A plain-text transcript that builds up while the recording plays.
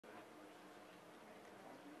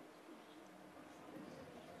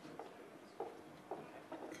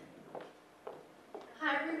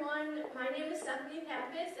my name is Stephanie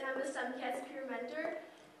Pappas, and I'm a STEMCats peer mentor.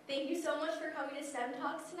 Thank you so much for coming to STEM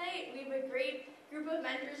Talks tonight. We have a great group of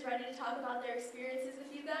mentors ready to talk about their experiences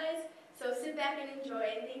with you guys, so sit back and enjoy,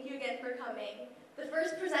 and thank you again for coming. The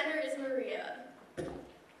first presenter is Maria.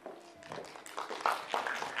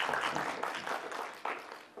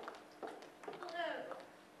 Hello.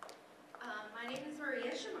 My name is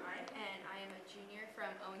Maria Shamai, and I am a junior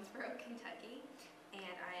from Owensboro, Kentucky,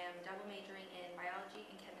 and I am double majoring in biology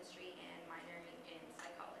and chemistry and minoring in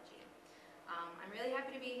psychology. I'm really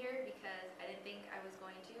happy to be here because I didn't think I was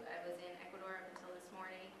going to. I was in Ecuador up until this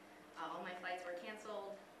morning. All my flights were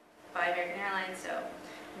canceled by American Airlines, so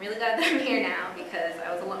I'm really glad that I'm here now because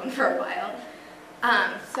I was alone for a while.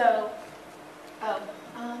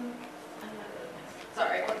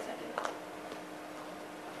 Sorry, one second.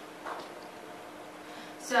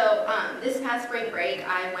 So this past spring break,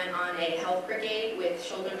 I went on a health brigade with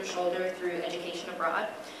Shoulder to Shoulder through Education Abroad.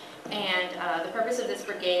 And the purpose of this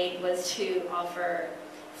brigade was to offer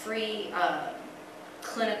free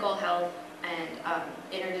clinical health and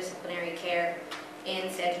interdisciplinary care in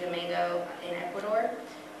Santo Domingo in Ecuador.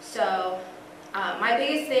 So my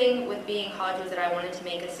biggest thing with being in college was that I wanted to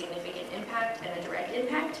make a significant impact and a direct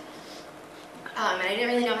impact. And I didn't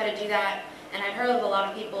really know how to do that. And I'd heard of a lot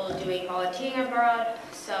of people doing volunteering abroad,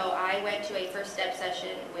 so I went to a first step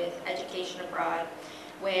session with Education Abroad,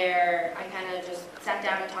 where I kind of just sat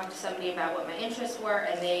down and talked to somebody about what my interests were,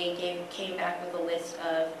 and they came back with a list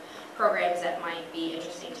of programs that might be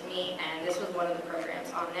interesting to me, and this was one of the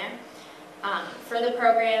programs on there. For the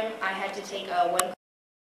program, I had to take one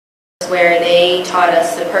class where they taught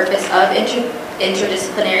us the purpose of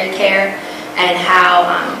interdisciplinary care and how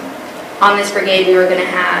on this brigade we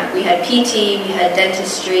had PT, we had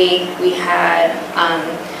dentistry, we had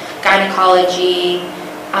gynecology,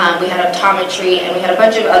 we had optometry, and we had a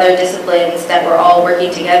bunch of other disciplines that were all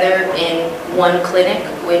working together in one clinic,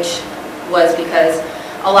 which was because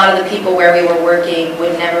a lot of the people where we were working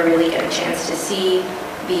would never really get a chance to see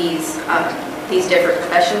these different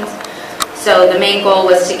professions. So the main goal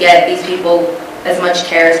was to get these people as much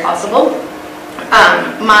care as possible.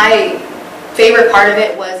 My favorite part of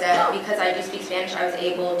it was that because I do speak Spanish, I was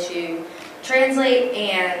able to translate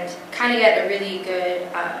and kind of get a really good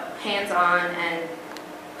hands-on and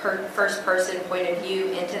first-person point of view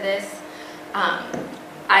into this.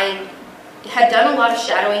 I had done a lot of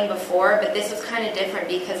shadowing before, but this was kind of different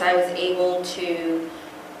because I was able to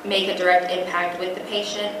make a direct impact with the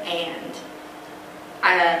patient, and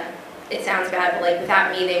it sounds bad, but like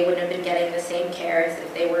without me, they wouldn't have been getting the same care as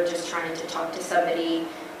if they were just trying to talk to somebody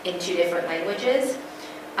in 2 different languages.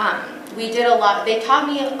 We did a lot. They taught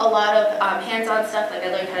me a lot of hands-on stuff. Like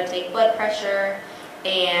I learned how to take blood pressure,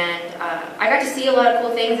 and I got to see a lot of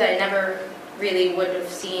cool things that I never really would have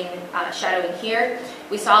seen shadowing here.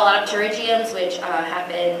 We saw a lot of pterygiums, which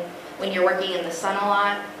happen when you're working in the sun a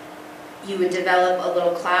lot. You would develop a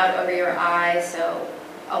little cloud over your eye, so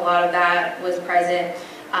a lot of that was present.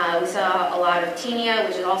 We saw a lot of tinea,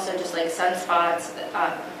 which is also just like sunspots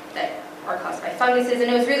that are caused by funguses, and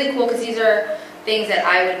it was really cool because these are things that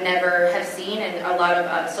I would never have seen, and a lot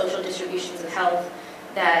of social distributions of health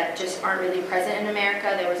that just aren't really present in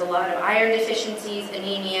America. There was a lot of iron deficiencies,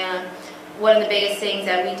 anemia. One of the biggest things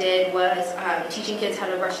that we did was teaching kids how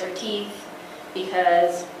to brush their teeth,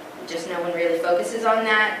 because just no one really focuses on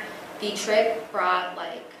that. The trip brought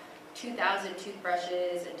like 2,000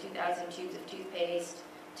 toothbrushes and 2,000 tubes of toothpaste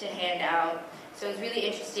to hand out. So it was really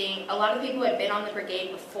interesting. A lot of people who had been on the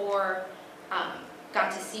brigade before got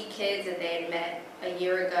to see kids that they had met a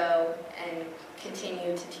year ago and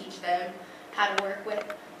continued to teach them how to work with.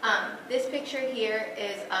 This picture here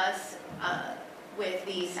is us with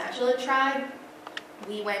the Satchela tribe.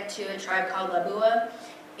 We went to a tribe called Labua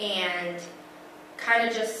and kind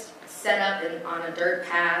of just set up on a dirt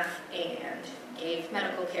path and gave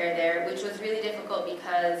medical care there, which was really difficult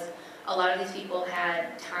because a lot of these people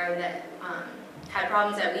had had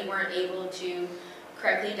problems that we weren't able to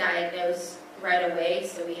correctly diagnose right away,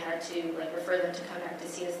 so we had to refer them to come back to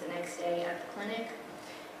see us the next day at the clinic.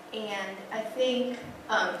 And I think,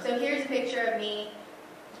 so here's a picture of me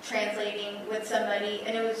translating with somebody,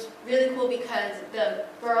 and it was really cool because the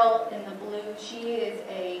girl in the blue, she is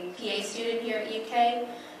a PA student here at UK,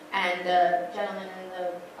 and the gentleman in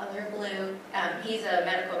the other blue, he's a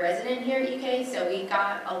medical resident here at UK, so we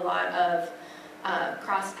got a lot of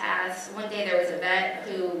cross paths. One day there was a vet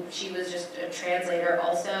who, she was just a translator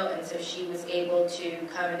also, and so she was able to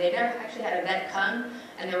come, and they never actually had a vet come,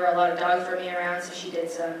 and there were a lot of dogs roaming around, so she did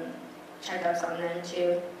some checkups on them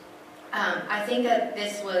too. I think that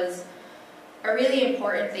this was a really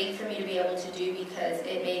important thing for me to be able to do because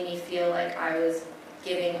it made me feel like I was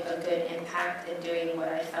giving a good impact and doing what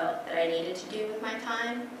I felt that I needed to do with my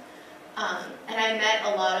time. And I met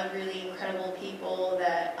a lot of really incredible people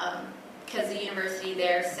that, because the university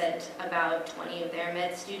there sent about 20 of their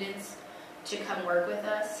med students to come work with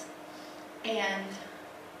us. And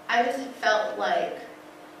I just felt like,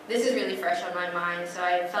 this is really fresh on my mind, so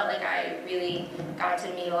I felt like I really got to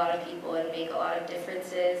meet a lot of people and make a lot of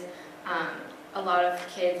differences. A lot of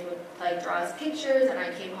kids would like draw us pictures, and I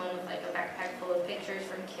came home with like a backpack full of pictures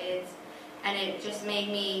from kids. And it just made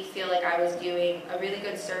me feel like I was doing a really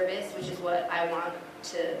good service, which is what I want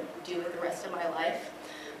to do with the rest of my life.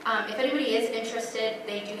 If anybody is interested,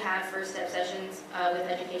 they do have first step sessions with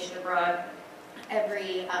Education Abroad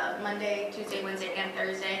every Monday, Tuesday, Wednesday, and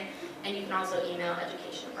Thursday. And you can also email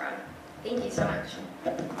Education Abroad. Thank you so much.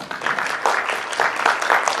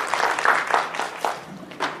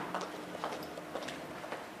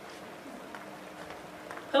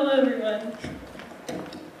 Hello, everyone.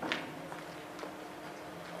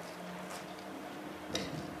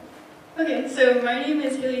 Okay, so my name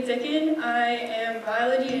is Haley Dickin. I am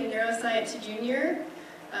biology and neuroscience junior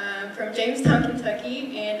from Jamestown,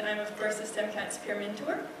 Kentucky, and I'm of course a STEMCats peer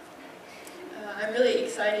mentor. I'm really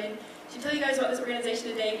excited to tell you guys about this organization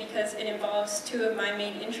today because it involves two of my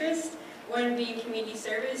main interests, one being community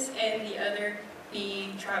service and the other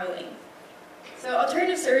being traveling. So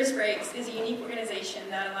Alternative Service Breaks is a unique organization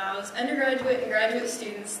that allows undergraduate and graduate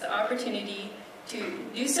students the opportunity to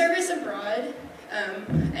do service abroad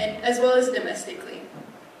and as well as domestically.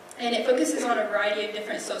 And it focuses on a variety of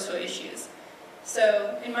different social issues.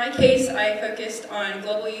 So in my case, I focused on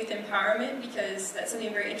global youth empowerment because that's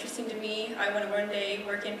something very interesting to me. I want to one day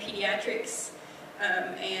work in pediatrics,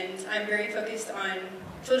 and I'm very focused on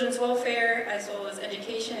children's welfare as well as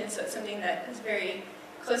education, and so it's something that is very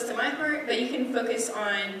close to my heart. But you can focus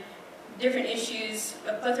on different issues,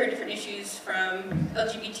 a plethora of different issues, from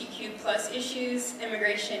LGBTQ plus issues,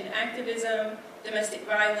 immigration activism, domestic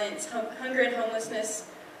violence, hunger and homelessness.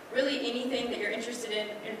 Really anything that you're interested in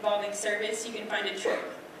involving service, you can find a trip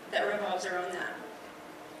that revolves around that.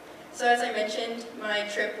 So as I mentioned, my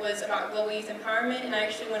trip was about global youth empowerment, and I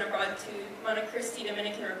actually went abroad to Monte Cristi,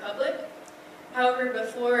 Dominican Republic. However,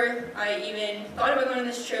 before I even thought about going on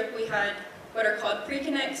this trip, we had what are called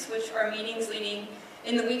pre-connects, which are meetings leading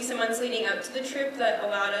in the weeks and months leading up to the trip that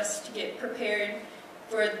allowed us to get prepared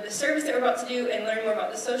for the service that we're about to do and learn more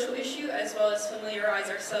about the social issue, as well as familiarize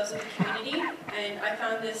ourselves with the community. And I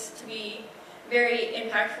found this to be very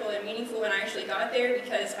impactful and meaningful when I actually got there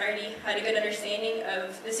because I already had a good understanding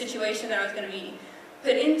of the situation that I was going to be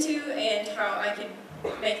put into and how I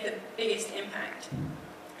could make the biggest impact.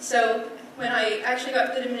 So when I actually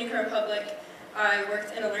got to the Dominican Republic, I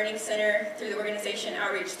worked in a learning center through the organization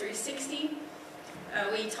Outreach 360.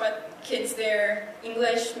 We taught kids there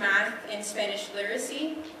English, math, and Spanish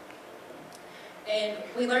literacy. And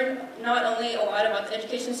we learned not only a lot about the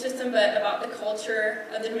education system, but about the culture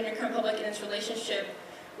of the Dominican Republic and its relationship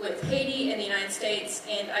with Haiti and the United States.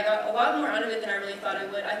 And I got a lot more out of it than I really thought I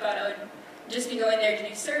would. I thought I would just be going there to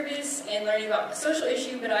do service and learning about the social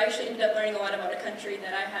issue, but I actually ended up learning a lot about a country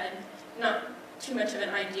that I had not too much of an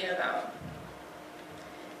idea about.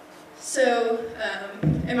 So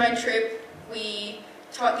in my trip, we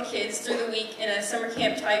taught the kids through the week in a summer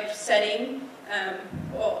camp type setting.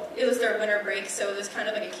 Well, it was their winter break, so it was kind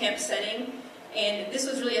of like a camp setting. And this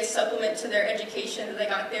was really a supplement to their education that they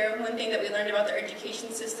got there. One thing that we learned about their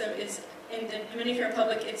education system is in the Dominican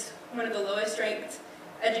Republic, it's one of the lowest ranked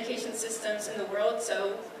education systems in the world.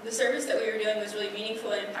 So the service that we were doing was really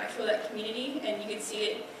meaningful and impactful to that community, and you could see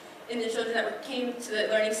it in the children that came to the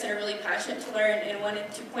Learning Center really passionate to learn and wanted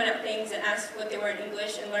to point out things and ask what they were in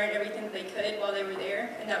English and learn everything that they could while they were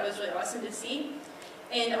there, and that was really awesome to see.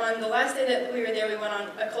 And on the last day that we were there, we went on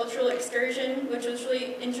a cultural excursion, which was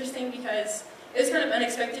really interesting because it was kind of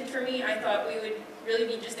unexpected for me. I thought we would really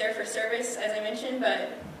be just there for service, as I mentioned,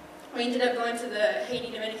 but we ended up going to the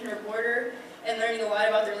Haiti-Dominican border and learning a lot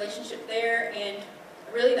about the relationship there and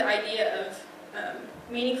really the idea of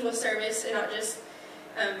meaningful service and not just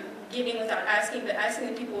giving without asking, but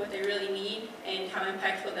asking the people what they really need and how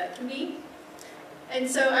impactful that can be. And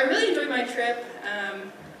so I really enjoyed my trip,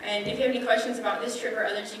 and if you have any questions about this trip or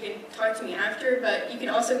others, you can talk to me after, but you can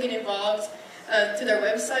also get involved through their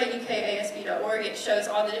website, ukasb.org. It shows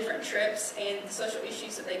all the different trips and the social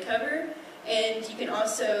issues that they cover, and you can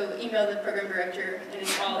also email the program director, and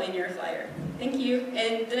it's all in your flyer. Thank you,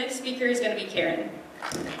 and the next speaker is going to be Karen.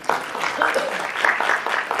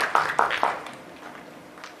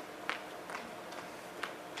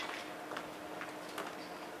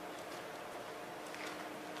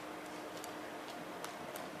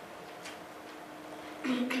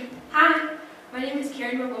 Hi, my name is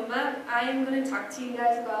Karen Mabumba. I am going to talk to you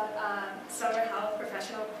guys about Summer Health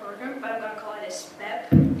Professional Program, but I'm going to call it a SPEP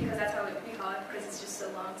because that's how we call it because it's just so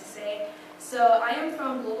long to say. So I am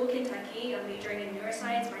from Louisville, Kentucky. I'm majoring in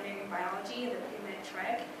neuroscience, minoring in biology, and the pre-med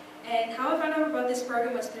track. And how I found out about this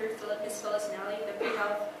program was through Miss Phyllis Nelly, the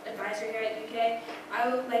pre-health advisor here at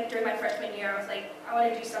UK. During my freshman year, I was like, I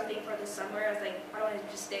want to do something for the summer. I was like, I don't want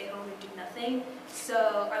to just stay home and do nothing.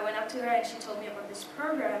 So I went up to her and she told me about this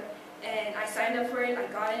program. And I signed up for it, I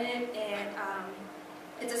got in it, and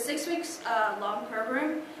it's a 6 weeks long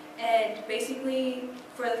program. And basically,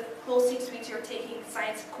 for the whole 6 weeks, you're taking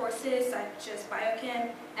science courses such as biochem,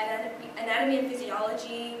 anatomy and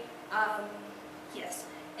physiology, yes.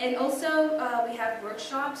 And also, we have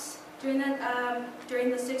workshops during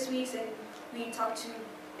the 6 weeks, and we talk to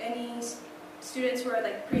any students who are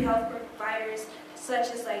like pre-health providers,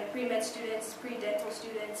 such as like pre-med students, pre-dental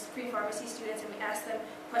students, pre-pharmacy students, and we ask them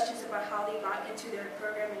questions about how they got into their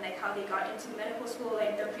program and like how they got into medical school,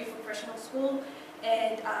 like their pre-professional school.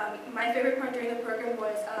 And my favorite part during the program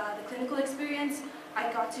was the clinical experience.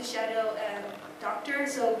 I got to shadow a doctor.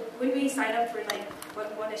 So when we signed up for like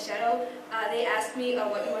what we want to shadow, they asked me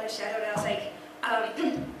what you want to shadow, and I was like,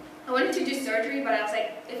 I wanted to do surgery, but I was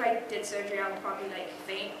like, if I did surgery, I would probably like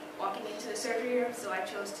faint walking into the surgery room. So I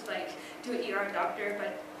chose to like do an ER doctor,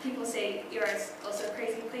 but people say ER is also a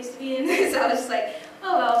crazy place to be in. So I was just like,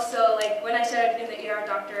 oh well. So like when I shadowed in the ER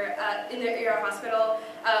doctor, in the ER hospital,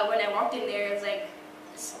 when I walked in there, it was like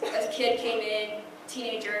a kid came in,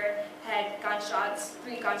 teenager, had gunshots,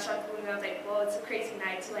 3 gunshot wounds. I was like, well, it's a crazy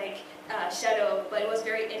night to like shadow, but it was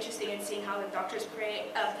very interesting in seeing how the doctors played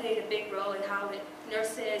a big role and how the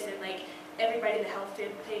nurses and like everybody in the health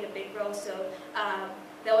field played a big role. So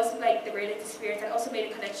that was like the greatest experience. I also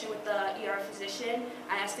made a connection with the ER physician.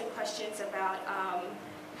 I asked him questions about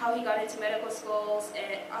how he got into medical schools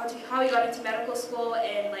and how he got into medical school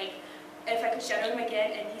and like if I could shadow him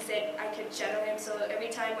again, and he said I could shadow him. So every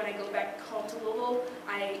time when I go back home to Louisville,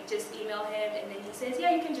 I just email him, and then he says,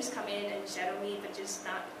 yeah, you can just come in and shadow me, but just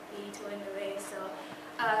not be too in the way. So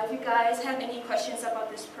if you guys have any questions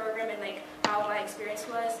about this program and like how my experience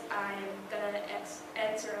was, I'm gonna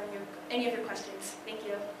answer any of your questions. Thank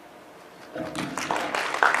you.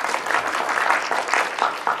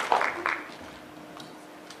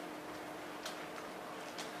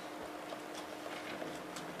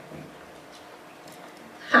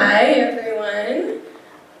 Hi everyone,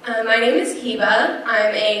 my name is Hiba.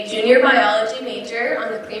 I'm a junior biology major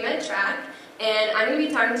on the pre-med track, and I'm going to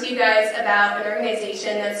be talking to you guys about an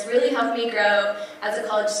organization that's really helped me grow as a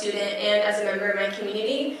college student and as a member of my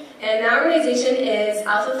community. And that organization is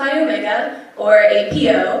Alpha Phi Omega, or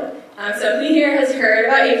APO. So who here has heard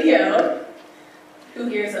about APO? Who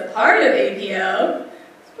here is a part of APO?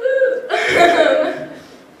 Woo!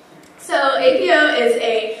 So APO is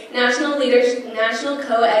a national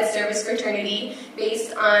co-ed service fraternity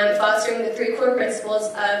based on fostering the 3 core principles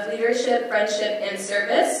of leadership, friendship, and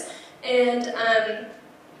service. And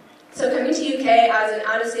so coming to UK as an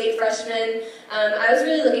out-of-state freshman, I was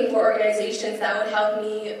really looking for organizations that would help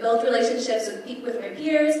me build relationships with my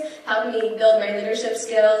peers, help me build my leadership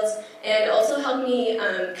skills, and also help me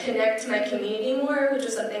connect to my community more, which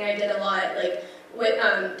was something I did a lot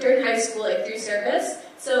during high school, through service.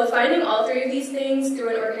 So finding all 3 of these things through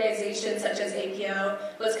an organization such as APO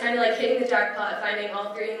was kind of like hitting the jackpot, finding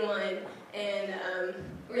all 3 in one, and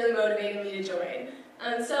really motivated me to join.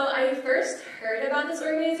 So I first heard about this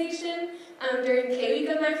organization during K-Week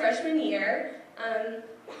of my freshman year.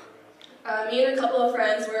 Me and a couple of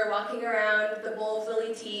friends were walking around the bowl of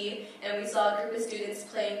Philly tea, and we saw a group of students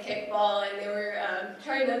playing kickball, and they were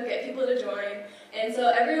trying to get people to join. And so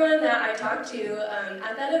everyone that I talked to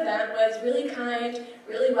at that event was really kind,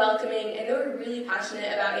 really welcoming, and they were really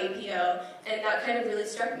passionate about APO. And that kind of really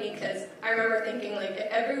struck me because I remember thinking, like,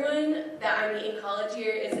 if everyone that I meet in college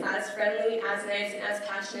here is as friendly, as nice, and as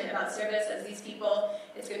passionate about service as these people,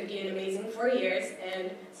 it's going to be an amazing 4 years.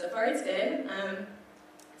 And so far it's been.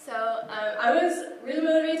 I was really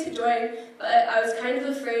motivated to join, but I was kind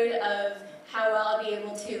of afraid of how well I'll be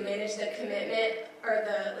able to manage the commitment or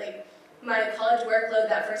my college workload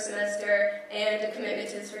that first semester and a commitment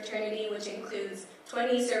to this fraternity, which includes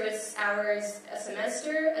 20 service hours a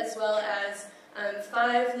semester, as well as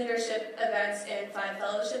 5 leadership events and 5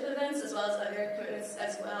 fellowship events, as well as other commitments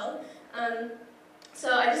as well.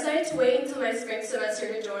 So I decided to wait until my spring semester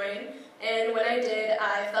to join, and when I did,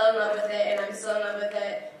 I fell in love with it, and I'm still in love with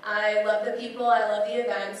it. I love the people, I love the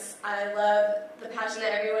events, I love the passion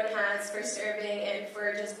that everyone has for serving and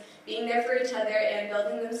for just being there for each other and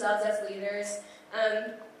building themselves as leaders.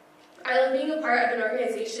 I love being a part of an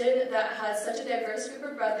organization that has such a diverse group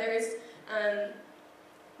of brothers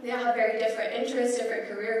They all have very different interests, different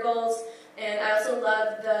career goals, and I also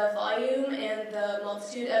love the volume and the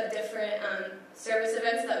multitude of different service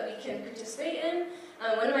events that we can participate in.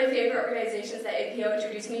 One of my favorite organizations that APO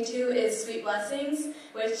introduced me to is Sweet Blessings,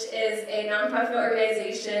 which is a nonprofit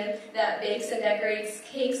organization that bakes and decorates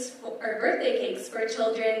cakes or birthday cakes for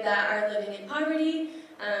children that are living in poverty,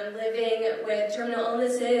 living with terminal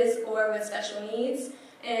illnesses, or with special needs.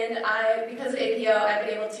 And because of APO, I've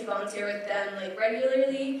been able to volunteer with them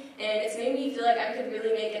regularly, and it's made me feel like I could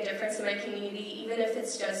really make a difference in my community, even if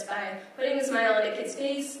it's just by putting a smile on a kid's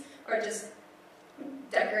face or just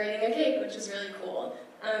decorating a cake, which is really cool.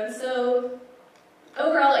 So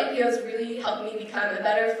overall, APO has really helped me become a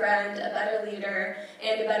better friend, a better leader,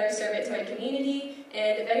 and a better servant to my community.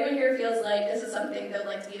 And if anyone here feels like this is something they'd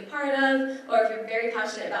like to be a part of, or if you're very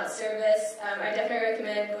passionate about service, I definitely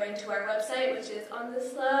recommend going to our website, which is on the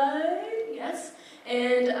slide, yes,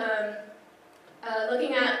 and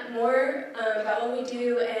looking at more about what we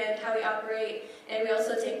do and how we operate. And we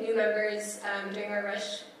also take new members during our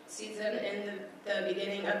rush season in the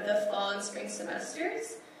beginning of the fall and spring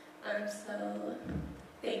semesters. So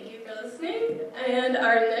thank you for listening. And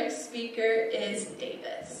our next speaker is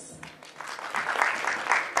Davis.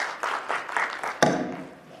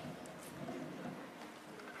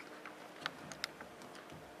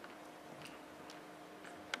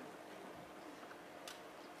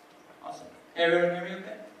 Awesome. Hey, everyone hear me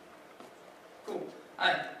okay? Cool.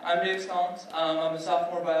 Hi, I'm Davis Collins. I'm a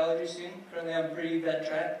sophomore biology student, currently on pre-vet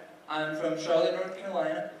track. I'm from Charlotte, North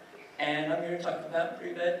Carolina, and I'm here to talk about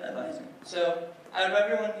pre-vet advising. So, out of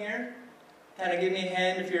everyone here, kind of give me a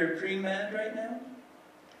hand if you're pre-med right now,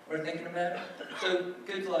 or thinking about it. So,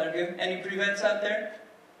 good to a lot of you. Any pre-vets out there?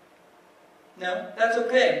 No? That's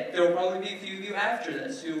okay. There will probably be a few of you after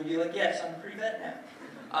this who will be like, yes, I'm pre-vet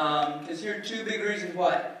now. Because here are two big reasons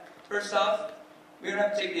why. First off, we don't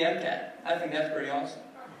have to take the MCAT. I think that's pretty awesome.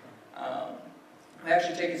 We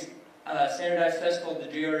actually take a standardized test called the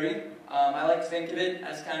GRE. I like to think of it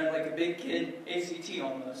as kind of like a big kid ACT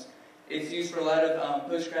almost. It's used for a lot of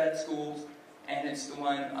post-grad schools, and it's the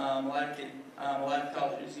one a lot of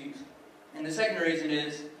colleges use. And the second reason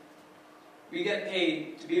is we get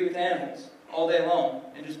paid to be with animals all day long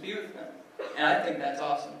and just be with them. And I think that's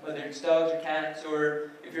awesome, whether it's dogs or cats,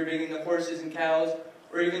 or if you're big into horses and cows,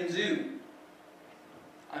 or even zoo.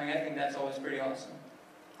 I mean, I think that's always pretty awesome.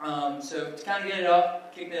 So to kind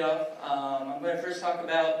of kick it off, I'm going to first talk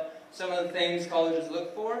about some of the things colleges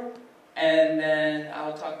look for, and then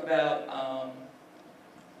I'll talk about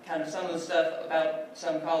kind of some of the stuff about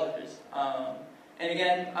some colleges. And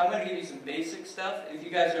again, I'm going to give you some basic stuff. If you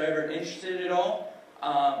guys are ever interested at all,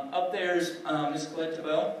 up there's Ms. Colette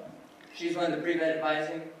Tebow. She's one of the pre-vet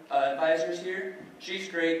advisors here. She's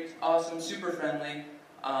great, awesome, super friendly.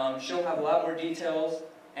 She'll have a lot more details,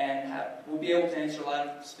 and we'll be able to answer a lot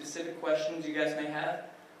of specific questions you guys may have.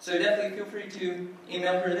 So definitely feel free to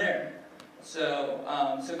email her there. So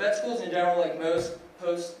vet schools in general, like most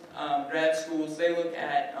post-grad schools, they look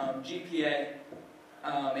at GPA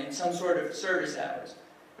and some sort of service hours.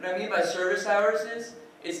 What I mean by service hours is,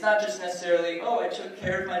 it's not just necessarily, oh, I took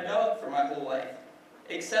care of my dog for my whole life.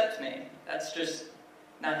 Accept me. That's just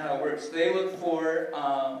not how it works. They look for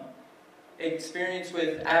experience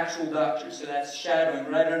with actual doctors, so that's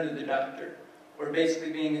shadowing right under the doctor, or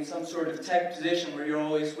basically being in some sort of tech position where you're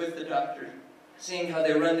always with the doctor, seeing how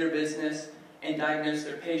they run their business and diagnose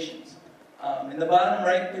their patients. In the bottom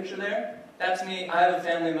right picture there, that's me. I have a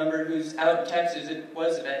family member who's out in Texas. It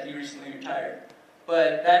was a vet. He recently retired.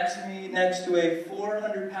 But that's me next to a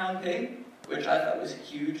 400-pound pig, which I thought was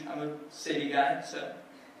huge. I'm a city guy, so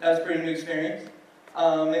that was a pretty new experience.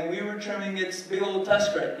 And we were trimming its big old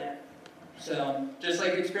tusk right now. So just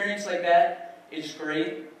like experience like that, it's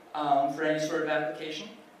great for any sort of application.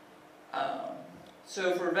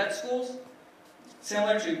 So for vet schools,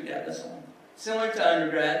 similar to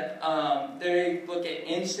undergrad, they look at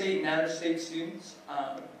in-state and out-of-state students.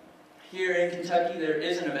 Here in Kentucky, there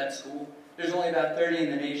isn't a vet school. There's only about 30 in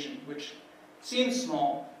the nation, which seems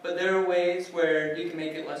small, but there are ways where you can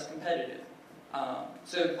make it less competitive.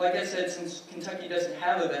 So like I said, since Kentucky doesn't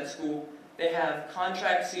have a vet school, they have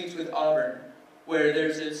contract seats with Auburn, where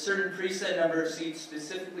there's a certain preset number of seats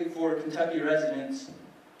specifically for Kentucky residents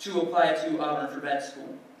to apply to Auburn for vet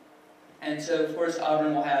school. And so, of course,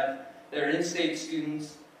 Auburn will have their in-state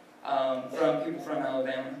students from people from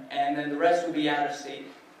Alabama, and then the rest will be out-of-state.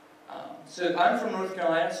 So I'm from North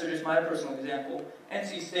Carolina, so just my personal example.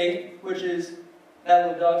 NC State, which is that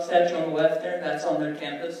little dog statue on the left there, that's on their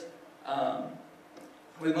campus.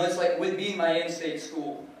 Would be my in-state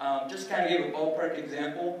school. Just kind of give a ballpark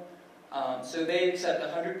example. So they accept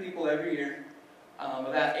 100 people every year.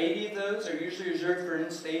 About 80 of those are usually reserved for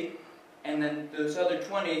in-state, and then those other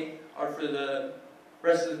 20 are for the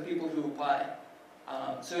rest of the people who apply.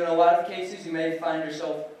 So in a lot of cases, you may find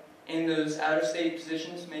yourself in those out-of-state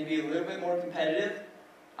positions, maybe a little bit more competitive,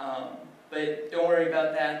 but don't worry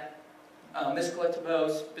about that. Ms.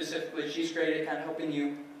 Collectabo specifically, she's great at kind of helping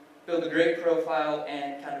you build a great profile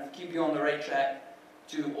and kind of keep you on the right track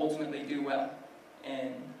to ultimately do well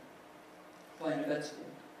in applying to vet school.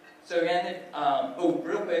 So again,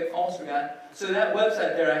 real quick, almost forgot. So that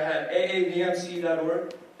website there I have,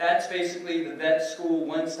 aavmc.org, that's basically the vet school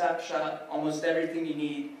one-stop shop. Almost everything you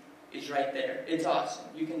need is right there. It's awesome.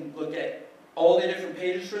 You can look at all the different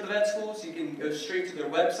pages for the vet schools. You can go straight to their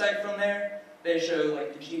website from there. They show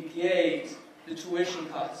like the GPAs, the tuition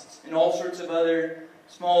costs, and all sorts of other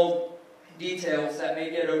small details that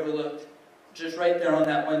may get overlooked just right there on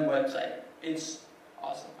that one website. It's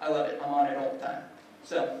awesome. I love it. I'm on it all the time.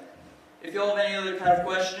 So, if you all have any other kind of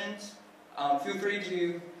questions, feel free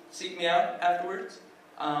to seek me out afterwards.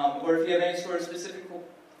 Or if you have any sort of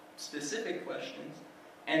specific questions,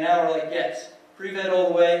 and now we're like, yes, pre-vet all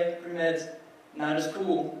the way, pre-med's not as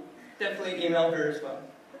cool, definitely email her as well.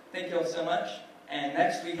 Thank you all so much. And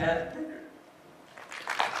next we have Brooker.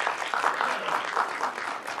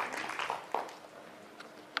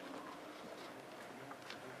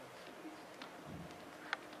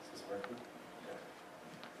 Is this working? Okay.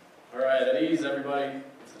 All right, at ease, everybody.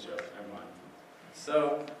 It's a joke. Never mind.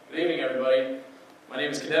 So, good evening, everybody. My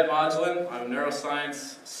name is Cadet Modulin. I'm a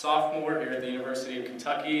neuroscience sophomore here at the University of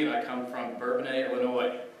Kentucky, and I come from Bourbonnais,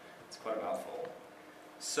 Illinois. It's quite a mouthful.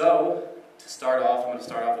 So, to start off, I'm going to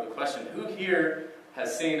start off with a question. Who here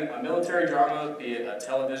has seen a military drama, be it a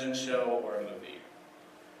television show or a movie?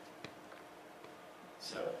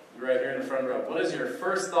 So, you're right here in the front row. What is your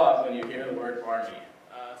first thought when you hear the word Army?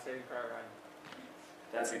 Saving Private Ryan.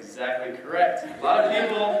 That's exactly correct. A lot of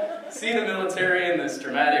people see the military in this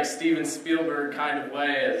dramatic Steven Spielberg kind of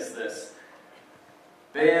way as this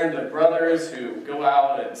band of brothers who go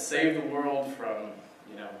out and save the world from,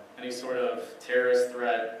 any sort of terrorist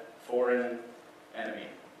threat, foreign enemy.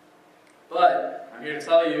 But I'm here to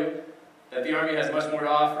tell you that the Army has much more to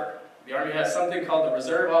offer. The Army has something called the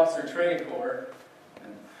Reserve Officer Training Corps.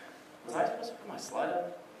 And was I supposed to put my slide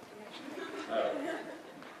up? Oh,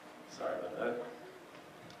 sorry about that.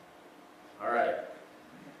 All right,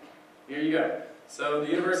 here you go. So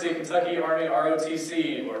the University of Kentucky Army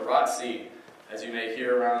ROTC, or ROTC, as you may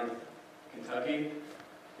hear around Kentucky,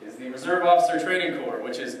 is the Reserve Officer Training Corps,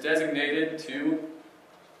 which is designated to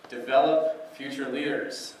develop future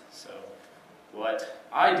leaders. So what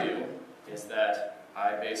I do is that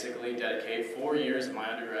I basically dedicate 4 years of my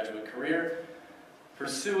undergraduate career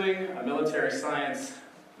pursuing a military science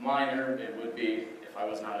minor. It would be if I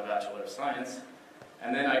was not a Bachelor of Science.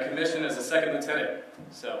 And then I commissioned as a second lieutenant.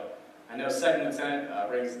 So I know second lieutenant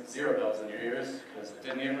rings 0 bells in your ears, because it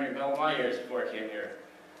didn't even ring a bell in my ears before I came here.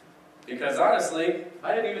 Because honestly,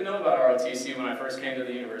 I didn't even know about ROTC when I first came to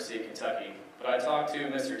the University of Kentucky. But I talked to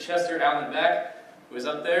Mr. Chester Allen Beck, who was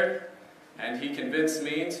up there, and he convinced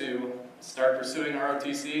me to start pursuing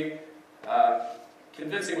ROTC.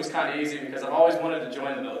 Convincing was kind of easy because I've always wanted to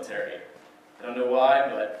join the military. I don't know why,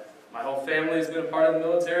 but my whole family has been a part of the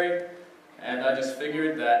military. And I just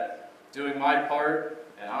figured that doing my part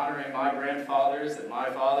and honoring my grandfathers and my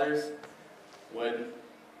fathers would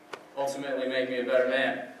ultimately make me a better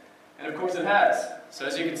man. And of course it has. So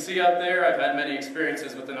as you can see up there, I've had many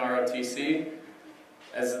experiences within ROTC.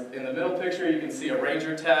 As in the middle picture, you can see a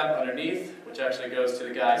Ranger tab underneath, which actually goes to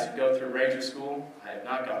the guys who go through Ranger School. I have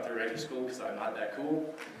not gone through Ranger School because I'm not that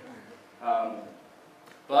cool.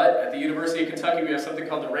 But at the University of Kentucky, we have something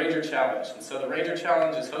called the Ranger Challenge. And so the Ranger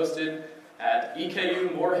Challenge is hosted at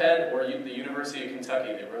EKU, Moorhead, or the University of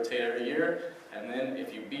Kentucky. They rotate every year, and then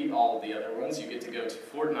if you beat all of the other ones, you get to go to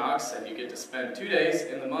Fort Knox, and you get to spend 2 days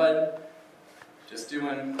in the mud just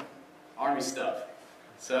doing Army stuff.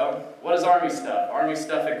 So, what is Army stuff? Army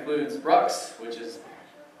stuff includes rucks, which is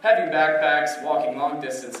heavy backpacks, walking long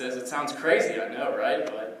distances. It sounds crazy, I know, right?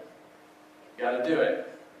 But you gotta do it.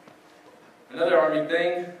 Another Army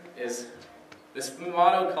thing is this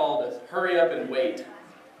motto called hurry up and wait,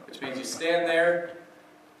 which means you stand there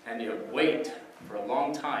and you wait for a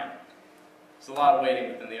long time. There's a lot of waiting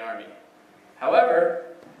within the Army. However,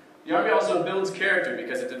 the Army also builds character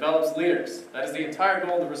because it develops leaders. That is the entire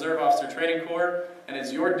goal of the Reserve Officer Training Corps, and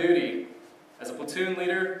it's your duty as a platoon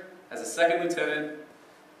leader, as a second lieutenant,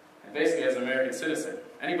 and basically as an American citizen.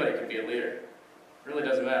 Anybody can be a leader. It really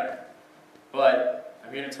doesn't matter. But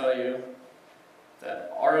I'm here to tell you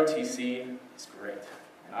that ROTC is great,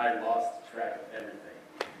 and I lost track of everything.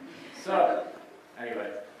 So,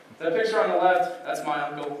 anyway, That picture on the left, that's my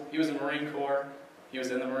uncle. He was a Marine Corps. He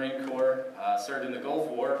was in the Marine Corps, served in the Gulf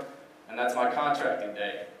War, and that's my contracting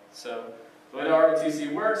day. So the way the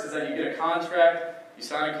ROTC works is that you get a contract, you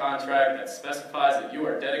sign a contract that specifies that you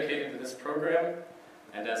are dedicated to this program,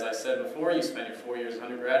 and as I said before, you spend your 4 years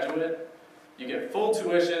undergraduate, you get full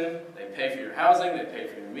tuition, they pay for your housing, they pay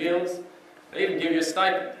for your meals, they even give you a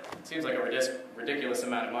stipend. It seems like a ridiculous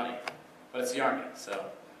amount of money, but it's the Army, so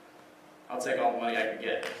I'll take all the money I can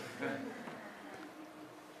get.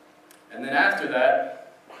 And then after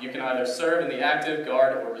that, you can either serve in the active,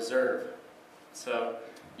 guard, or reserve. So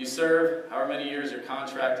you serve however many years your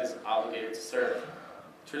contract is obligated to serve.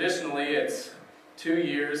 Traditionally, it's 2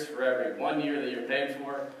 years for every 1 year that you're paid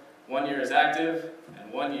for. 1 year is active,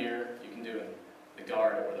 and 1 year you can do in the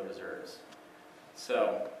guard or the reserves.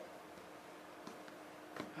 So,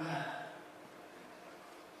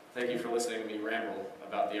 thank you for listening to me ramble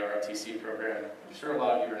about the ROTC program. I'm sure a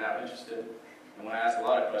lot of you are now interested and want to ask a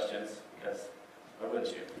lot of questions, because why wouldn't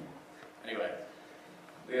you? Anyway,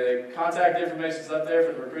 the contact information is up there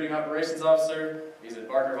for the recruiting operations officer. He's at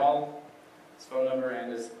Barker Hall. His phone number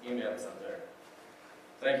and his email is up there.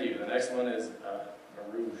 Thank you. The next one is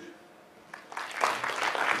Arouge.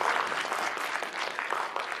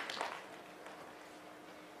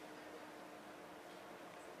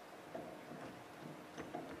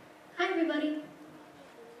 Hi, everybody.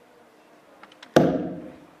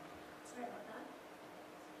 Sorry about that.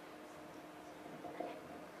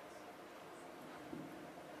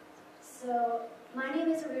 So, my name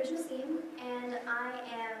is Arouge Nassim, and I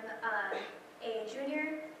am a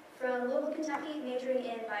junior from Louisville, Kentucky, majoring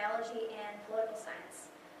in biology and political science.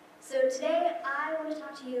 So today, I want to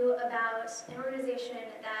talk to you about an organization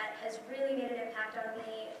that has really made an impact on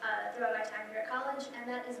me throughout my time here at college, and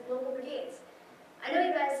that is Global Brigades. I know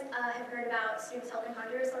you guys have heard about Students Helping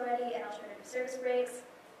Honduras already and alternative service breaks.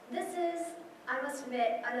 This is, I must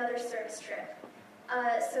admit, another service trip.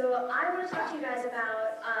 So I want to talk to you guys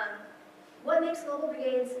about what makes Global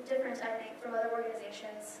Brigades different, I think, from other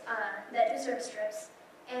organizations that do service trips,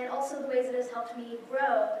 and also the ways it has helped me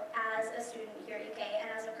grow as a student here at UK and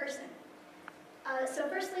as a person. So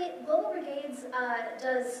firstly, Global Brigades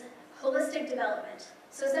does holistic development.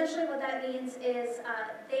 So essentially what that means is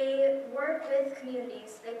they work with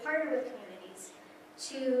communities, they partner with communities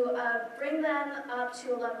to bring them up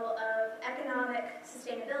to a level of economic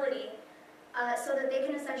sustainability so that they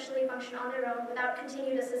can essentially function on their own without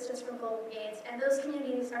continued assistance from Global Brigades, and those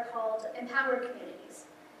communities are called empowered communities.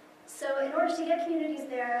 So in order to get communities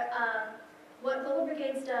there, what Global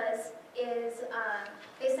Brigades does is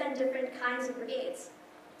they send different kinds of brigades.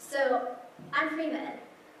 So I'm pre-med,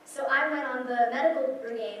 so I went on the medical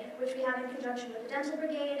brigade, which we have in conjunction with the dental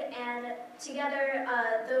brigade, and together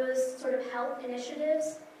those sort of health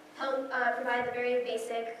initiatives help provide the very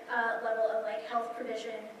basic level of like health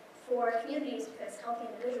provision for communities, because healthy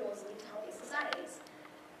individuals lead to healthy societies.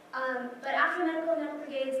 But after medical and dental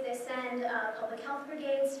brigades, they send public health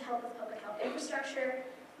brigades to help with public health infrastructure.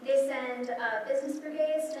 They send business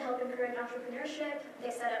brigades to help encourage entrepreneurship.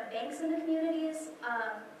 They set up banks in the communities.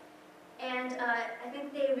 And I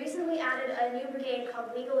think they recently added a new brigade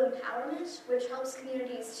called Legal Empowerment, which helps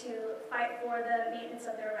communities to fight for the maintenance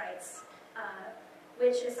of their rights,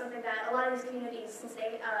 which is something that a lot of these communities, since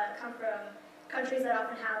they come from countries that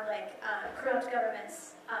often have like corrupt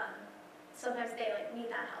governments, sometimes they like need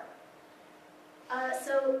that help.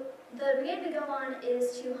 So the brigade we go on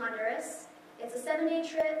is to Honduras. It's a 7-day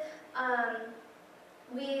trip.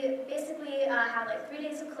 We basically have like 3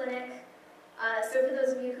 days of clinic. So for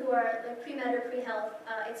those of you who are like pre-med or pre-health,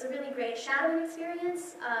 it's a really great shadowing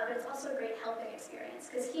experience, but it's also a great helping experience.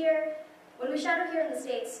 Because here, when we shadow here in the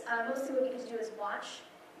States, mostly what we get to do is watch.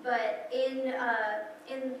 But in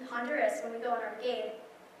Honduras, when we go on our brigade,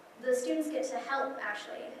 the students get to help,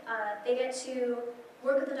 actually. They get to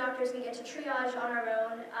work with the doctors, we get to triage on our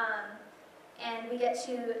own, and we get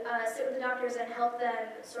to sit with the doctors and help them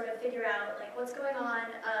sort of figure out like what's going on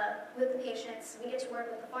with the patients. We get to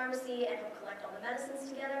work with the pharmacy and help collect all the medicines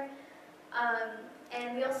together.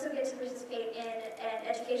 And we also get to participate in an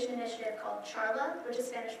education initiative called Charla, which is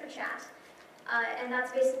Spanish for chat. And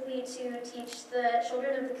that's basically to teach the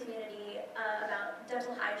children of the community about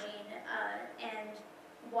dental hygiene and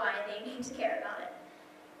why they need to care about it.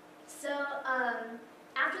 So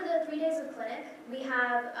after the 3 days of clinic, we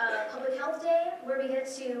have a public health day where we get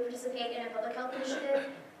to participate in a public health initiative.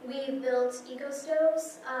 We built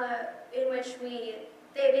eco-stoves in which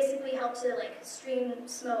they basically help to like stream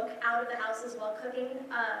smoke out of the houses while cooking,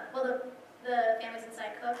 while the families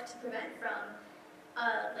inside cook, to prevent from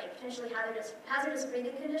like potentially hazardous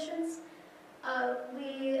breathing conditions.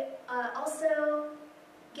 We also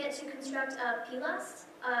get to construct PLAS,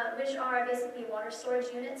 which are basically water storage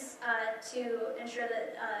units to ensure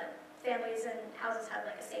that families and houses have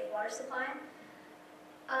like a safe water supply.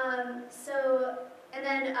 And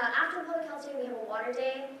then after the Public Health Day, we have a water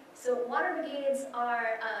day. So water brigades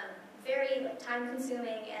are very time-consuming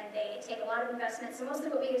and they take a lot of investment. So mostly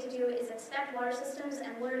what we get to do is inspect water systems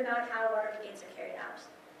and learn about how water brigades are carried out.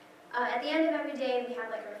 At the end of every day, we have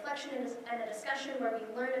like a reflection and a discussion where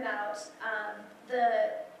we learn about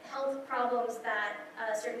the health problems that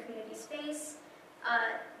certain communities face,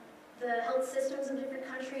 the health systems of different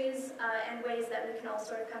countries, and ways that we can all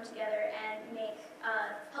sort of come together and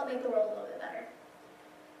help make the world a little bit better.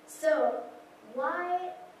 So, why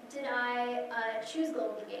did I choose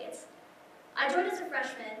Global Brigades? I joined as a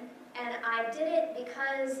freshman, and I did it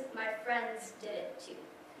because my friends did it too.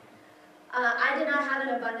 I did not have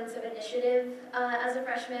an abundance of initiative as a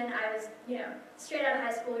freshman. I was, straight out of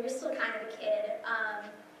high school. You're still kind of a kid.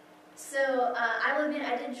 So I will admit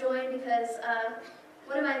I did join because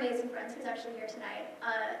one of my amazing friends, who's actually here tonight,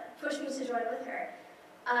 pushed me to join with her.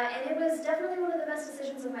 And it was definitely one of the best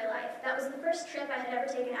decisions of my life. That was the first trip I had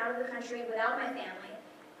ever taken out of the country without my family.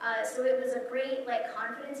 So it was a great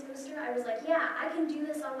confidence booster. I was like, yeah, I can do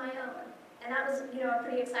this on my own. And that was a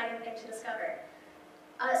pretty exciting thing to discover.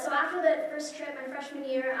 So after that first trip, my freshman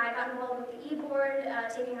year, I got involved with the e-board,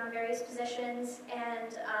 taking on various positions,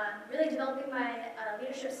 and really developing my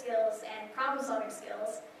leadership skills and problem-solving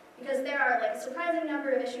skills, because there are a surprising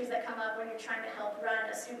number of issues that come up when you're trying to help run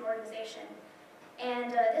a student organization.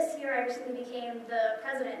 And this year, I recently became the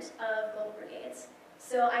president of Global Brigades.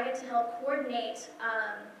 So I get to help coordinate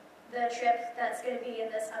the trip that's going to be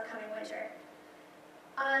in this upcoming winter.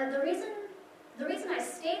 The reason I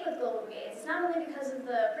stayed with Global Brigades is not only because of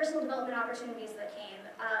the personal development opportunities that came,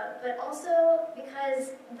 but also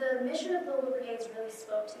because the mission of Global Brigades really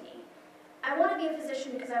spoke to me. I want to be a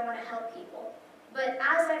physician because I want to help people. But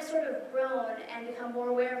as I've sort of grown and become more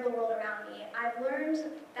aware of the world around me, I've learned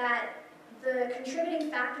that the contributing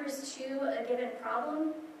factors to a given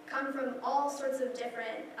problem come from all sorts of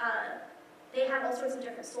different, they have all sorts of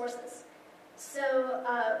different sources. So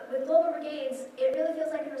with Global Brigades, it really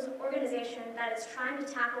feels like there's an organization that is trying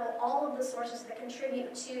to tackle all of the sources that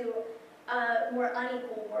contribute to a more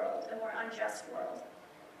unequal world, a more unjust world.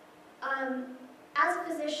 As a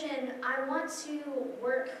physician, I want to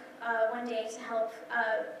work one day to help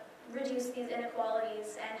reduce these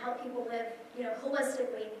inequalities and help people live,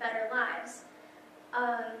 holistically better lives.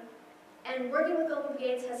 And working with Global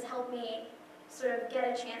Brigades has helped me sort of get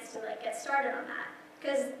a chance to get started on that.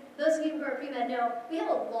 Because those of you who are pre-med know, we have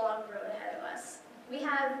a long road ahead of us. We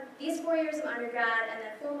have these 4 years of undergrad, and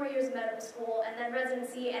then 4 more years of medical school, and then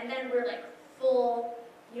residency, and then we're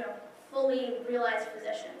fully realized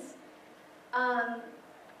physicians.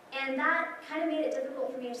 And that kind of made it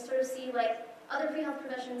difficult for me to sort of see other pre-health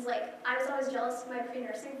professions. I was always jealous of my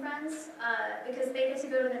pre-nursing friends because they get to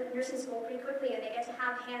go to the nursing school pretty quickly, and they get to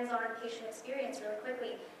have hands-on patient experience really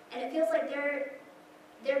quickly. And it feels like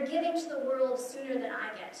they're giving to the world sooner than I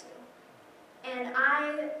get to. And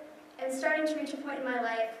I am starting to reach a point in my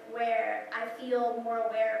life where I feel more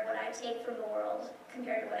aware of what I take from the world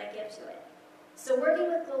compared to what I give to it. So working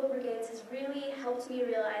with Global Brigades has really helped me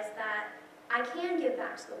realize that I can give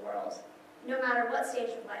back to the world, no matter what stage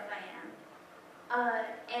of life I am.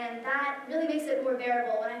 And that really makes it more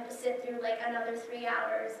bearable when I have to sit through another 3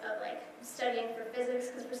 hours of studying for physics,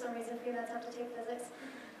 because for some reason pre-meds have to take physics.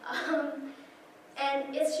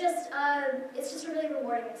 And it's just a really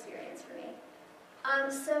rewarding experience for me.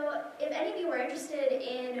 So if any of you are interested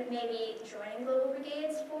in maybe joining Global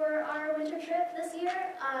Brigades for our winter trip this year,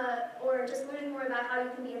 or just learning more about how you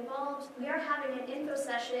can be involved, we are having an info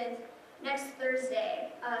session next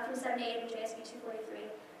Thursday from 7 to 8 in JSB 243.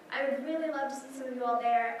 I would really love to see some of you all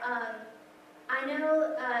there. I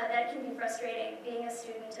know that it can be frustrating being a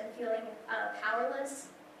student and feeling powerless,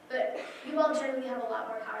 but you all generally have a lot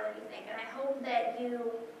more power than you think, and I hope that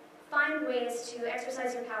you find ways to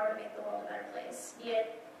exercise your power to make the world a better place, be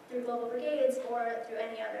it through Global Brigades or through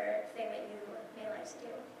any other thing that you may like to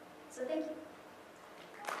do. So thank you.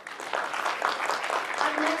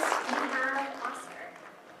 Up next, we have Oscar.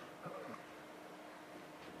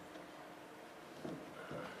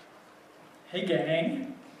 Hey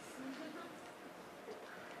gang.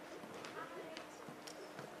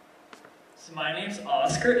 So my name's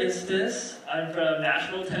Oscar Istis. I'm from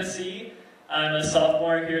Nashville, Tennessee. I'm a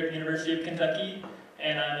sophomore here at the University of Kentucky,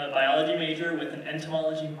 and I'm a biology major with an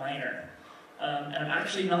entomology minor. And I'm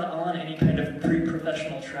actually not on any kind of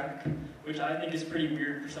pre-professional track, which I think is pretty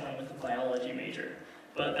weird for someone with a biology major.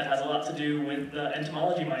 But that has a lot to do with the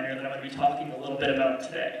entomology minor that I'm going to be talking a little bit about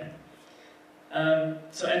today.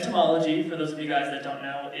 So entomology, for those of you guys that don't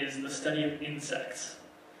know, is the study of insects,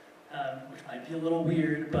 which might be a little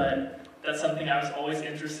weird, but that's something I was always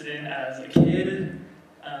interested in as a kid.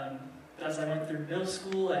 But as I went through middle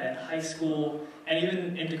school and high school, and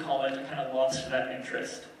even into college, I kind of lost that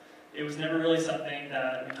interest. It was never really something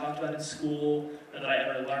that we talked about in school, or that I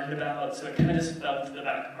ever learned about, so it kind of just fell to the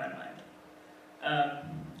back of my mind.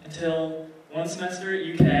 Until one semester at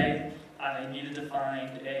UK, I needed to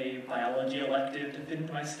find a biology elective to fit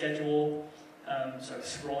into my schedule, so I was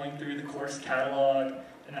scrolling through the course catalog,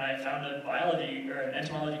 and then I found a biology, or an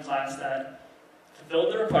entomology class that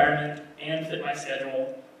fulfilled the requirement and fit my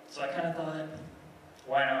schedule, so I kind of thought,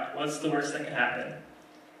 why not? What's the worst that could happen?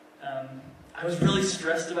 I was really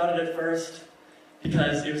stressed about it at first,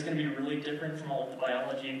 because it was going to be really different from all of the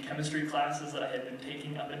biology and chemistry classes that I had been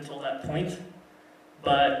taking up until that point.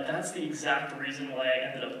 But that's the exact reason why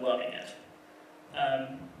I ended up loving it.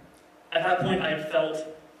 At that point, I had felt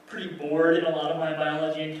pretty bored in a lot of my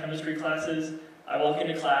biology and chemistry classes. I walk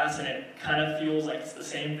into class and it kind of feels like it's the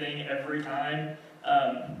same thing every time.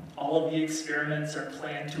 All of the experiments are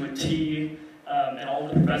planned to a T, and all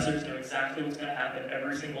of the professors know exactly what's going to happen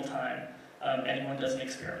every single time anyone does an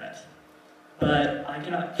experiment. But I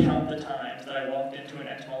cannot count the times that I walked into an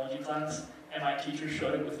entomology class and my teacher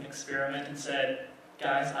showed up with an experiment and said,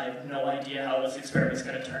 guys, I have no idea how this experiment is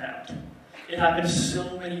going to turn out. It happened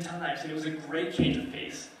so many times, and it was a great change of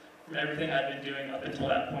pace from everything I'd been doing up until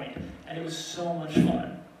that point, and it was so much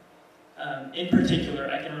fun. In particular,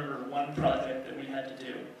 I can remember one project that we had to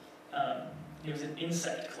do. It was an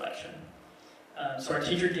insect collection. So our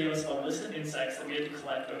teacher gave us a list of insects that we had to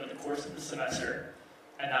collect over the course of the semester,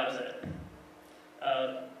 and that was it.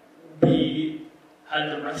 We had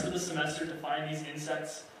the rest of the semester to find these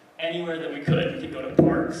insects anywhere that we could. We could go to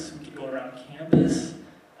parks, we could go around campus,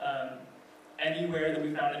 anywhere that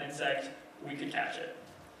we found an insect, we could catch it.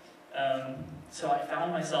 So I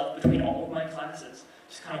found myself between all of my classes,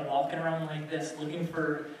 just kind of walking around like this, looking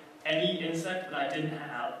for any insect that I didn't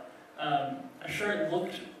have. I'm sure it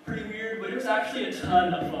looked pretty weird, but it was actually a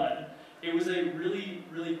ton of fun. It was a really,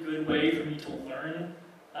 really good way for me to learn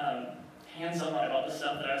hands-on about the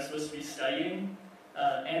stuff that I was supposed to be studying,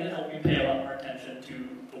 and it helped me pay a lot more attention to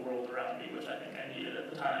the world around me, which I think I needed at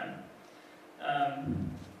the time.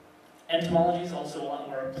 Entomology is also a lot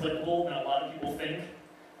more applicable than a lot of people think.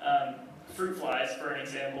 Fruit flies, for an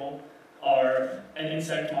example, are an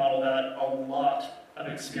insect model that a lot of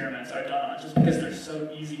experiments are done on, just because they're so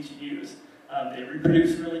easy to use. They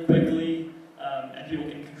reproduce really quickly, and people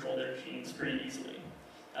can control their genes pretty easily.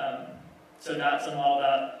 So that's a model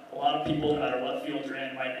that a lot of people, no matter what field you're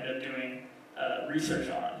in, might end up doing research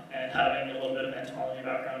on, and having a little bit of entomology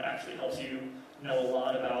background actually helps you know a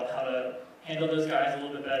lot about how to handle those guys a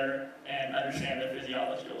little bit better and understand their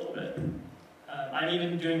physiology a little bit. I'm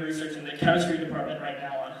even doing research in the chemistry department right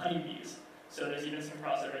now on honeybees, so there's even some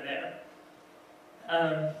crossover there.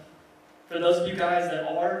 For those of you guys that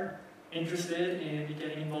are interested in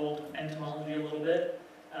getting involved with entomology a little bit,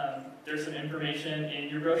 there's some information in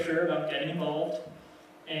your brochure about getting involved,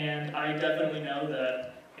 and I definitely know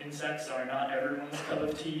that insects are not everyone's cup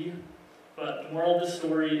of tea, but the moral of the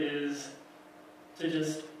story is to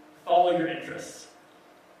just follow your interests.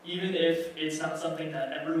 Even if it's not something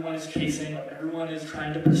that everyone is chasing or everyone is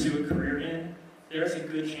trying to pursue a career in, there's a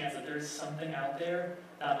good chance that there's something out there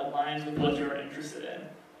that aligns with what you're interested in,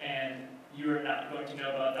 and you are not going to know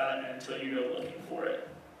about that until you go looking for it.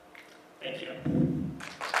 Thank you.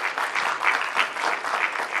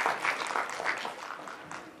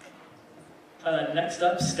 Next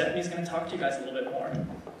up, Stephanie's going to talk to you guys a little bit more.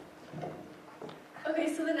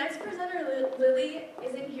 Okay, so the next presenter, Lily,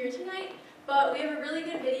 isn't here tonight, but we have a really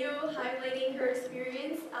good video highlighting her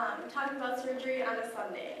experience talking about surgery on a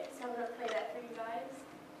Sunday. So I'm going to play that for you guys.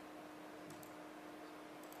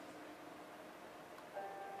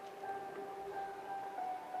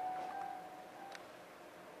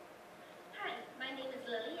 Hi, my name is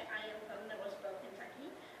Lily. I am from Northborough,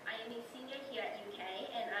 Kentucky. I am a senior here at UK,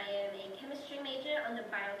 and I am a chemistry major on the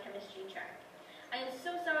biochemistry track. I am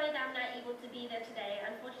so sorry that I'm not able to be there today.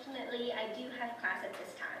 Unfortunately, I do have class at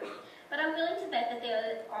this time. But I'm willing to bet that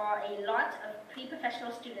there are a lot of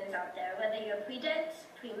pre-professional students out there, whether you're pre-det,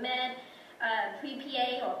 pre-med,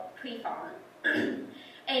 pre-PA, or pre-pharm.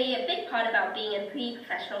 A big part about being a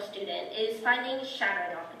pre-professional student is finding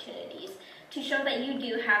shadowing opportunities to show that you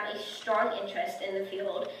do have a strong interest in the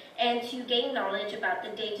field and to gain knowledge about the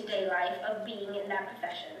day-to-day life of being in that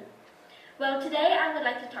profession. Well, today I would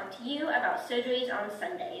like to talk to you about Surgeries on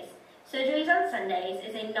Sundays. Surgeries on Sundays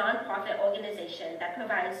is a non-profit organization that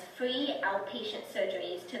provides free outpatient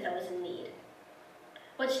surgeries to those in need.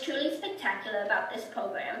 What's truly spectacular about this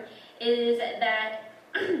program is that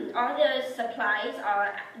all the supplies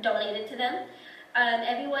are donated to them.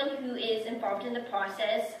 Everyone who is involved in the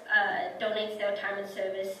process donates their time and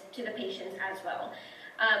service to the patients as well.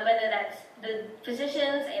 Whether that's the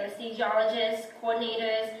physicians, anesthesiologists,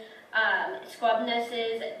 coordinators, scrub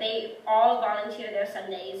nurses, they all volunteer their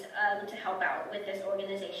Sundays to help out with this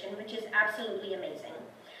organization, which is absolutely amazing.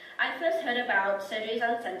 I first heard about surgeries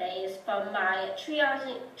on Sundays from my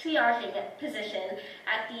triaging position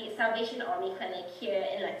at the Salvation Army Clinic here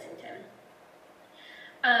in Lexington.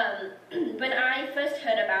 When I first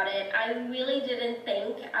heard about it, I really didn't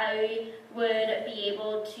think I would be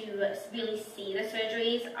able to really see the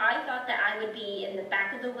surgeries. I thought that I would be in the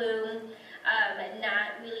back of the room,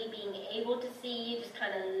 not really being able to see, just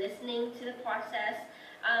kind of listening to the process.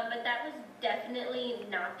 But that was definitely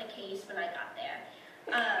not the case when I got there.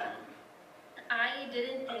 I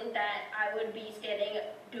didn't think that I would be standing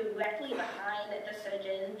directly behind the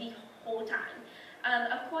surgeon the whole time.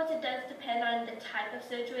 Of course, it does depend on the type of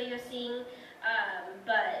surgery you're seeing,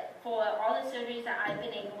 but for all the surgeries that I've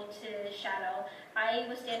been able to shadow, I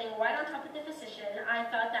was standing right on top of the physician. I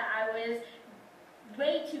thought that I was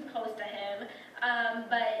way too close to him,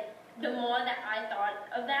 but the more that I thought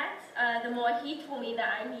of that, the more he told me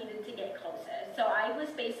that I needed to get closer. So I was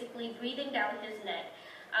basically breathing down his neck,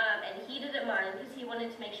 and he didn't mind because he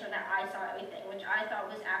wanted to make sure that I saw everything, which I thought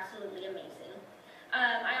was absolutely amazing.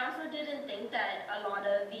 I also didn't think that a lot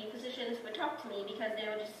of the physicians would talk to me because they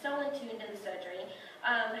were just so in tune in the surgery.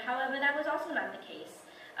 However, that was also not the case.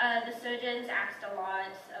 The surgeons asked a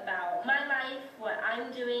lot about my life, what I'm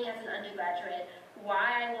doing as an undergraduate,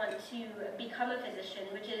 why I want to become a physician,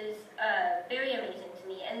 which is very amazing to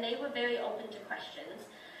me, and they were very open to questions.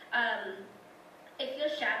 If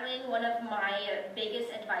you're shadowing, one of my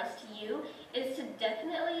biggest advice to you is to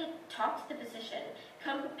definitely talk to the physician.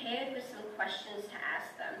 Come prepared with some questions to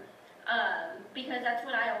ask them. Because that's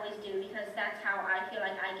what I always do, because that's how I feel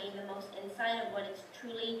like I gain the most insight of what it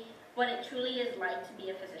truly is like to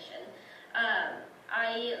be a physician.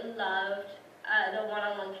 I loved the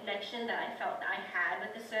one-on-one connection that I felt I had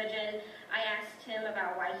with the surgeon. I asked him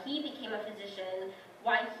about why he became a physician,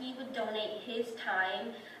 why he would donate his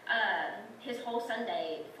time, his whole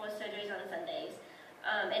Sunday for surgeries on Sundays.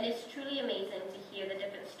 And it's truly amazing to hear the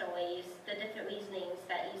different stories, the different reasonings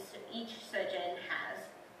that each surgeon has.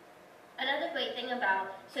 Another great thing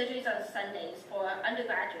about surgeries on Sundays for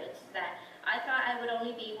undergraduates is that I thought I would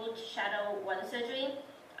only be able to shadow one surgery.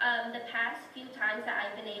 The past few times that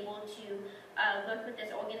I've been able to work with this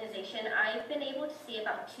organization, I've been able to see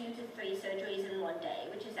about 2 to 3 surgeries in one day,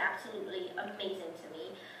 which is absolutely amazing to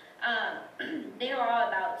me. There are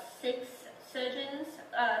about 6 surgeons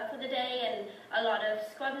for the day and a lot of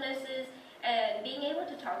scrub nurses, and being able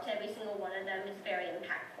to talk to every single one of them is very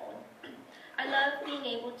impactful. I love being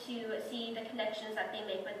able to see the connections that they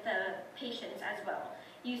make with the patients as well.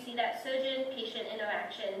 You see that surgeon-patient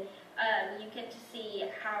interaction. You get to see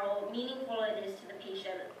how meaningful it is to the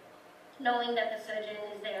patient, knowing that the surgeon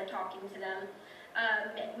is there talking to them,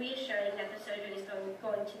 reassuring that the surgery is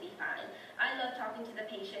going to be fine. I love talking to the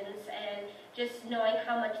patients, and just knowing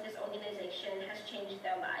how much this organization has changed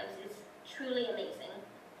their lives is truly amazing.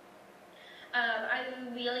 I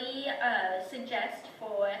really suggest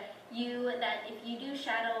for you that if you do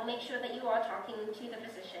shadow, make sure that you are talking to the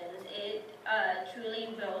physicians. It truly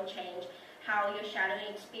will change how your shadowing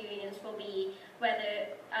experience will be, rather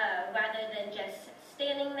than just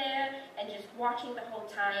standing there and just watching the whole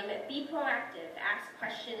time. Be proactive, ask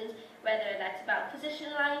questions, whether that's about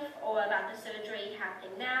physician life or about the surgery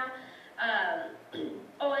happening now,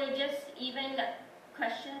 or just even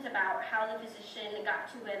questions about how the physician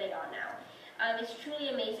got to where they are now. It's truly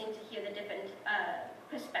amazing to hear the different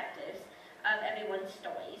perspectives of everyone's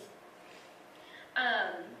stories.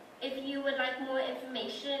 If you would like more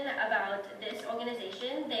information about this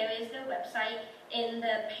organization, there is their website in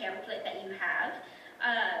the pamphlet that you have.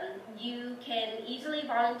 You can easily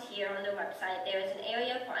volunteer on the website. There is an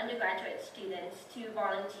area for undergraduate students to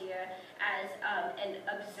volunteer as an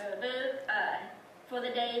observer for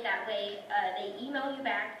the day. That way they email you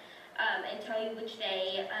back and tell you which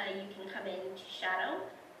day you can come in to shadow.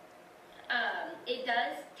 It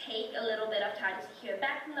does take a little bit of time to hear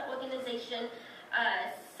back from the organization.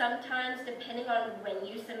 Sometimes, depending on when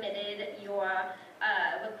you submitted your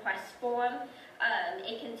request form,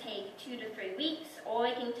 it can take 2 to 3 weeks, or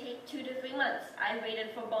it can take 2 to 3 months. I waited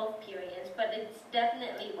for both periods, but it's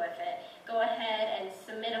definitely worth it. Go ahead and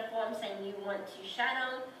submit a form saying you want to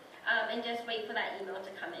shadow, and just wait for that email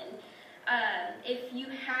to come in. If you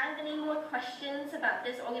have any more questions about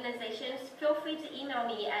this organization, feel free to email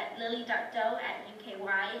me at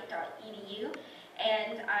lily.doe@uky.edu.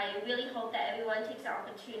 And I really hope that everyone takes the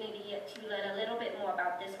opportunity to learn a little bit more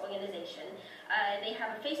about this organization. They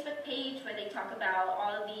have a Facebook page where they talk about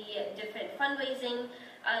all of the different fundraising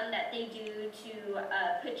that they do to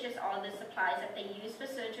purchase all the supplies that they use for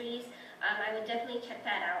surgeries. I would definitely check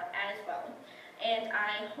that out as well. And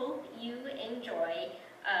I hope you enjoy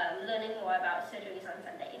learning more about surgeries on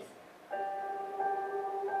Sundays.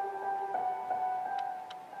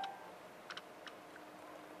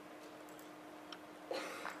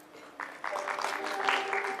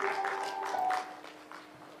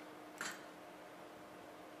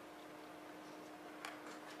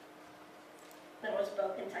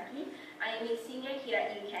 Middlesbrough, Kentucky. I am a senior here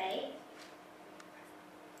at UK.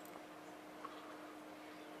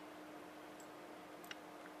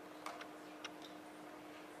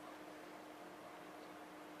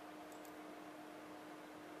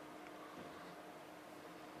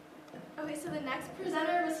 Okay, so the next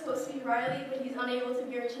presenter was supposed to be Riley, but he's unable to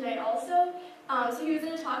be here tonight also. So he was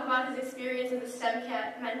going to talk about his experience as a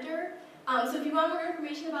STEMCat mentor. So if you want more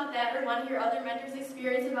information about that or want to hear other mentors'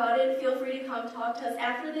 experience about it, feel free to come talk to us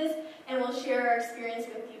after this, and we'll share our experience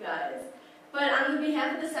with you guys. But on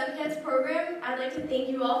behalf of the STEMCats program, I'd like to thank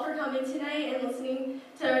you all for coming tonight and listening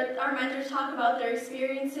to our mentors talk about their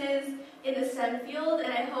experiences in the STEM field,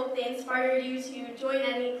 and I hope they inspire you to join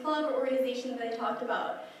any club or organization that they talked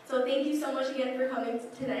about. So thank you so much again for coming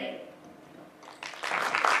tonight.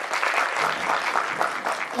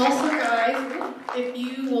 Also, guys, if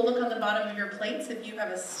you will look on the bottom of your plates, if you have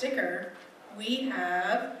a sticker, we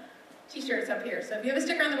have t-shirts up here. So if you have a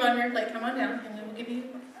sticker on the bottom of your plate, come on down and we will give you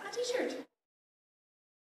a t-shirt.